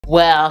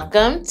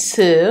Welcome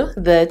to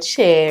the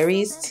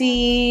Cherries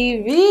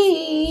TV.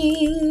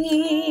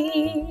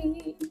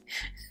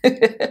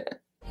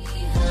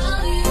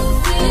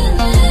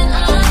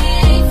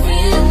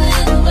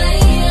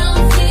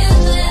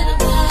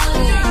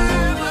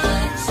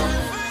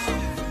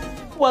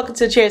 Welcome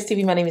to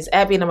TheCherysTv. My name is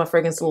Abby and I'm a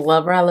fragrance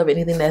lover. I love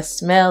anything that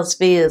smells,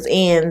 feels,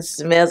 and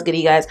smells good,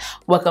 you guys.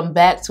 Welcome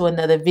back to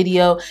another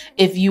video.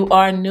 If you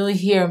are new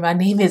here, my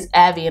name is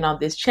Abby and on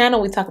this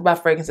channel we talk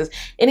about fragrances.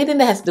 Anything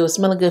that has to do with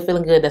smelling good,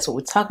 feeling good, that's what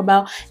we talk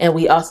about. And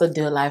we also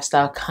do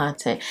lifestyle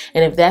content.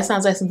 And if that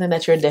sounds like something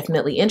that you're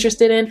definitely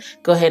interested in,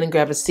 go ahead and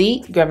grab a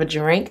seat, grab a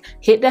drink,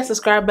 hit that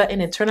subscribe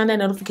button, and turn on that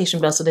notification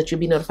bell so that you'll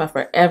be notified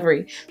for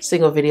every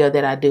single video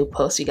that I do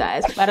post, you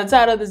guys. By the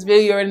title of this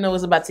video, you already know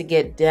what's about to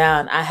get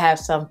down. I have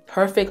some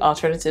perfect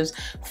alternatives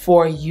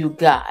for you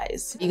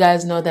guys. You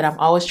guys know that I'm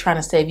always trying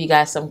to save you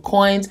guys some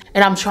coins,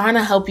 and I'm trying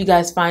to help you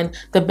guys find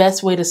the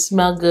best way to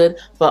smell good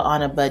but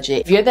on a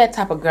budget. If you're that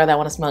type of girl that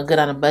want to smell good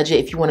on a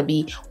budget, if you want to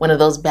be one of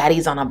those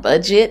baddies on a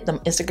budget, them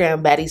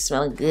Instagram baddies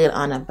smelling good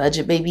on a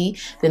budget, baby,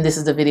 then this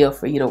is the video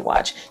for you to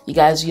watch. You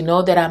guys, you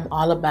know that I'm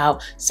all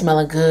about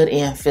smelling good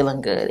and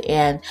feeling good,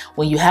 and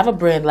when you have a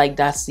brand like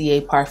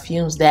Dossier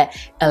Perfumes that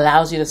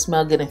allows you to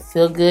smell good and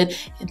feel good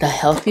the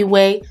healthy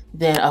way,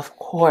 then of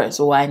course,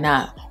 why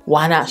not?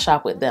 Why not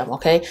shop with them,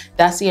 okay?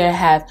 Dossier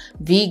have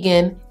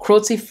vegan,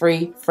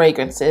 cruelty-free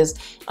fragrances.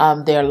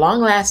 They're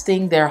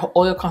long-lasting. Their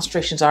oil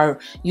concentrations are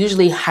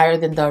usually higher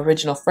than the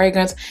original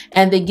fragrance,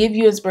 and they give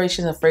you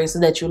inspiration of fragrances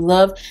that you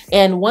love.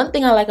 And one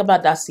thing I like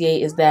about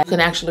Dossier is that you can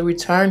actually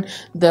return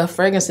the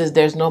fragrances.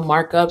 There's no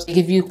markups. They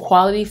give you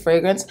quality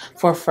fragrance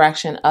for a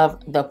fraction of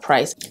the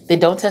price. They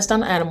don't test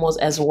on animals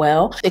as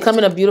well. They come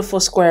in a beautiful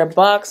square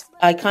box.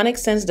 Iconic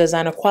scents,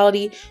 designer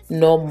quality,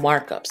 no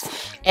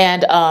markups.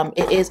 And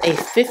it is a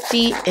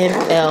 50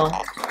 ml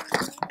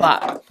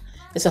bottle.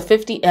 It's a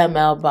 50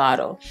 ml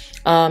bottle.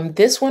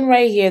 This one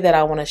right here that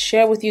I want to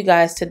share with you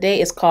guys today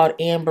is called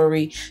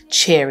Ambery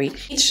Cherry.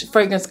 Each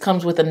fragrance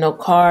comes with a note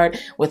card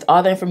with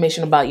all the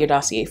information about your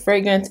Dossier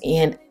fragrance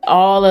and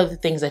all of the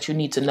things that you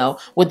need to know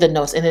with the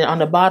notes. And then on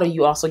the bottle,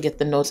 you also get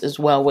the notes as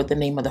well with the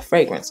name of the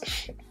fragrance.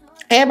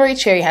 Ambery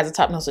Cherry has the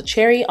top notes of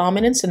cherry,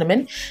 almond, and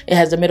cinnamon. It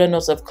has the middle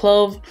notes of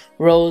clove,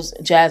 rose,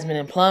 jasmine,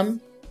 and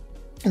plum.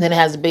 And then it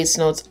has the base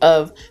notes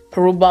of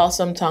Peru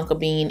balsam, tonka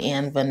bean,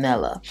 and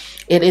vanilla.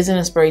 It is an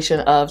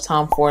inspiration of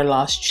Tom Ford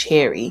Lost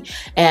Cherry.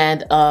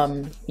 And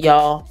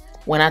y'all,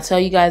 when I tell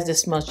you guys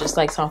this smells just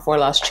like Tom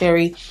Ford Lost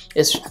Cherry,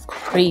 it's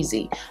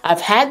crazy.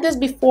 I've had this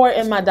before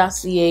in my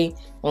Dossier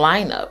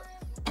lineup,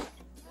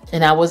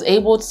 and I was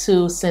able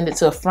to send it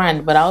to a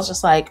friend, but I was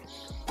just like,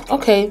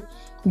 okay,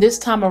 this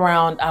time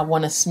around, I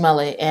want to smell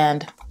it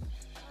and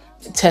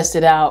test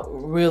it out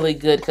really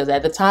good, because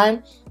at the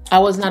time, I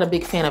was not a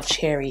big fan of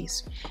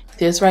cherries.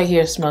 This right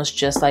here smells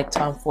just like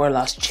Tom Ford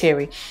Lost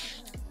Cherry.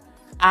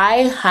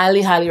 I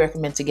highly, highly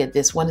recommend to get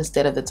this one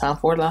instead of the Tom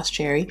Ford Lost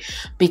Cherry,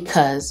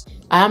 because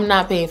I'm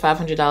not paying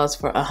 $500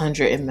 for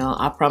 100 ml.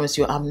 I promise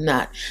you I'm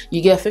not.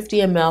 You get 50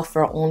 ml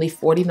for only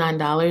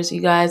 $49,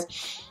 you guys.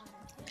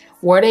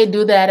 Where they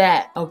do that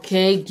at,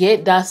 okay?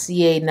 Get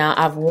Dossier. Now,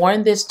 I've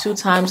worn this 2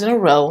 times in a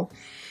row,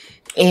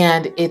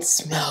 and it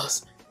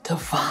smells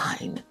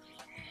divine.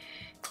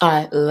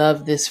 I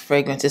love this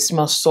fragrance. It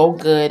smells so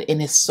good,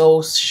 and it's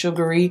so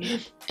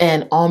sugary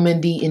and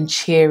almondy and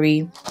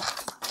cherry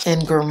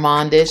and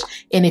gourmandish.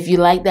 And if you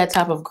like that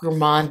type of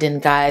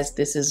gourmanding, guys,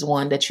 this is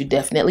one that you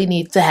definitely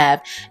need to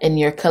have in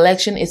your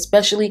collection,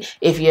 especially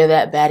if you're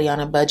that baddie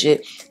on a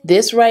budget.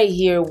 This right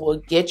here will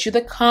get you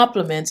the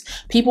compliments.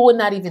 People would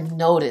not even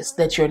notice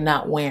that you're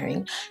not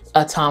wearing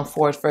a Tom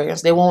Ford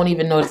fragrance. They won't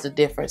even notice the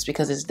difference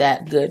because it's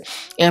that good.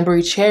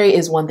 Ambery Cherry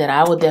is one that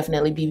I will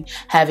definitely be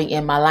having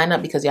in my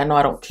lineup, because y'all know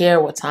I don't care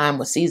what time,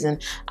 what season.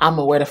 I'm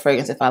gonna wear the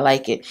fragrance if I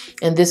like it.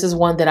 And this is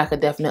one that I could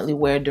definitely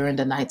wear during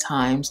the night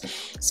times,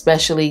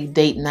 especially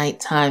date night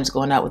times,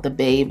 going out with the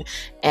babe.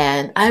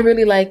 And I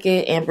really like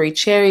it. Ambery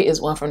Cherry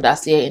is one from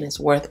Dossier, and it's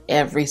worth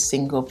every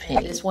single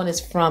penny. This one is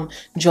from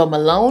Jo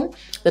Malone.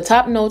 The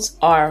top notes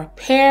are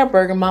pear,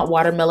 bergamot,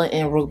 watermelon,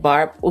 and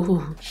rhubarb.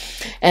 Ooh.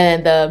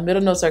 And the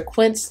middle notes are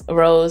quince,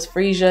 rose,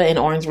 freesia, and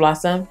orange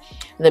blossom.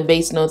 The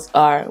base notes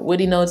are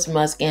woody notes,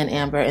 musk, and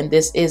amber. And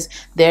this is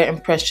their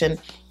impression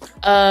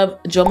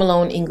of Jo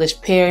Malone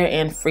English Pear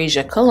and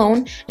Freesia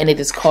Cologne, and it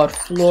is called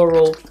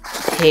Floral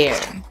Pear.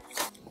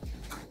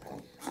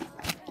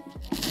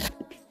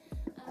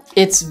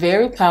 It's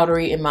very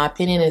powdery, in my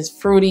opinion. It's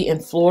fruity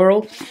and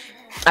floral.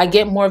 I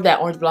get more of that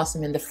orange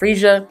blossom in the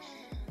freesia.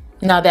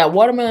 Now that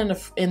watermelon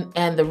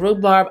and the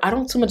rhubarb, I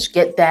don't too much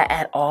get that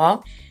at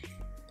all.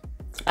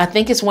 I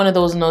think it's one of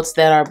those notes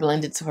that are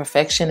blended to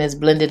perfection. It's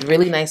blended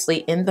really nicely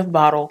in the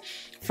bottle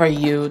for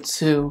you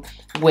to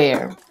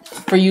wear,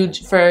 for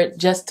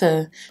just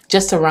to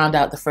round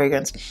out the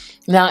fragrance.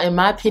 Now, in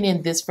my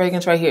opinion, this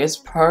fragrance right here is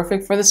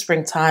perfect for the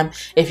springtime.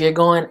 If you're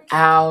going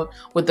out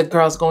with the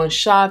girls, going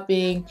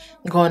shopping,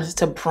 going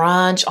to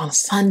brunch on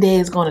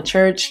Sundays, going to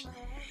church,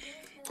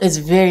 it's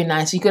very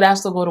nice. You could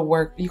also go to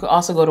work. You could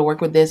also go to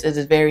work with this. It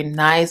is very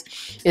nice.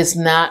 It's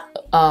not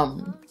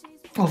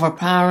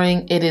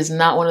overpowering. It is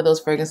not one of those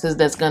fragrances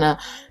that's gonna,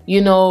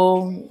 you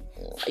know,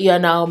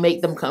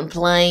 make them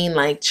complain,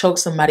 like choke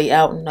somebody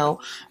out. No,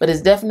 but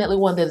it's definitely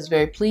one that is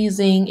very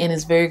pleasing and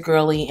is very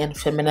girly and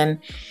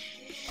feminine.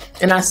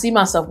 And I see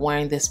myself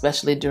wearing this,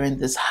 especially during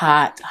this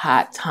hot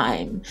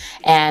time.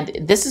 And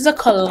this is a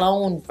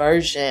cologne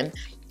version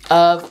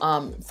of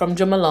from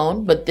Jo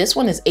Malone, but this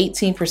one is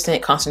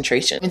 18%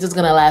 concentration. It means it's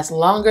gonna last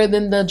longer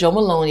than the Jo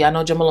Malone. Y'all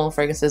know Jo Malone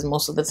fragrances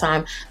most of the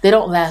time they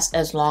don't last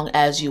as long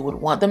as you would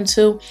want them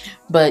to,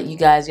 but you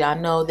guys, y'all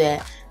know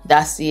that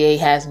Dossier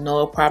has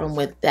no problem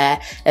with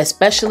that,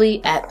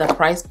 especially at the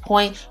price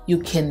point. You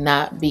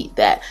cannot beat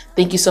that.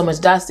 Thank you so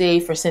much, Dossier,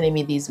 for sending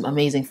me these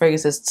amazing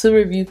fragrances to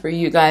review for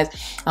you guys.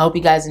 I hope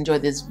you guys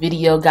enjoyed this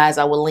video, guys.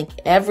 I will link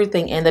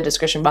everything in the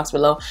description box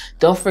below.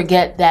 Don't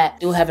forget that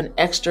you'll have an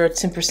extra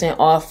 10%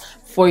 off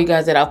for you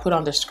guys that I'll put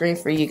on the screen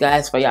for you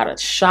guys, for y'all to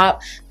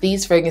shop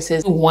these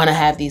fragrances. You want to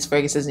have these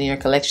fragrances in your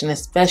collection,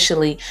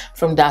 especially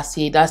from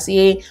Dossier.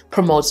 Dossier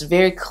promotes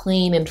very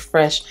clean and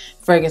fresh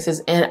fragrances,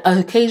 and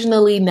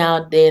occasionally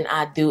now then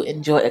I do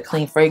enjoy a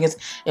clean fragrance,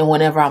 and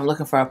whenever I'm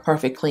looking for a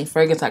perfect clean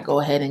fragrance, I go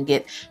ahead and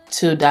get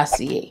to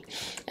Dossier.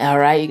 All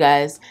right, you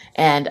guys,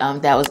 and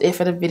that was it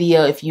for the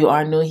video. If you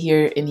are new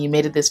here and you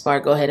made it this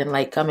far, go ahead and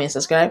like, comment, and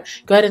subscribe.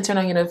 Go ahead and turn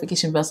on your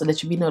notification bell so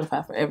that you'll be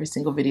notified for every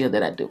single video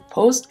that I do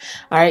post.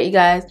 All right, you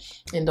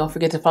guys, and don't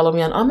forget to follow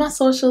me on all my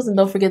socials, and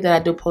don't forget that I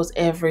do post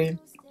every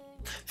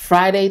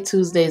Friday,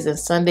 Tuesdays, and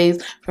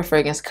Sundays for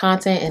fragrance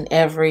content, and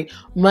every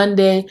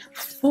Monday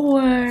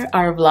for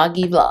our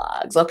vloggy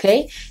vlogs,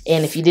 okay?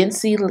 And if you didn't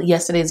see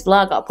yesterday's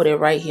vlog, I'll put it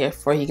right here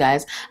for you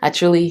guys. I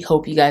truly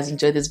hope you guys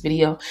enjoyed this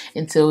video.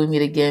 Until we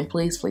meet again,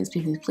 please, please,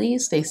 please,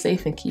 please stay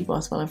safe and keep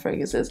on smelling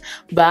fragrances.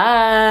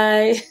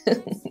 Bye.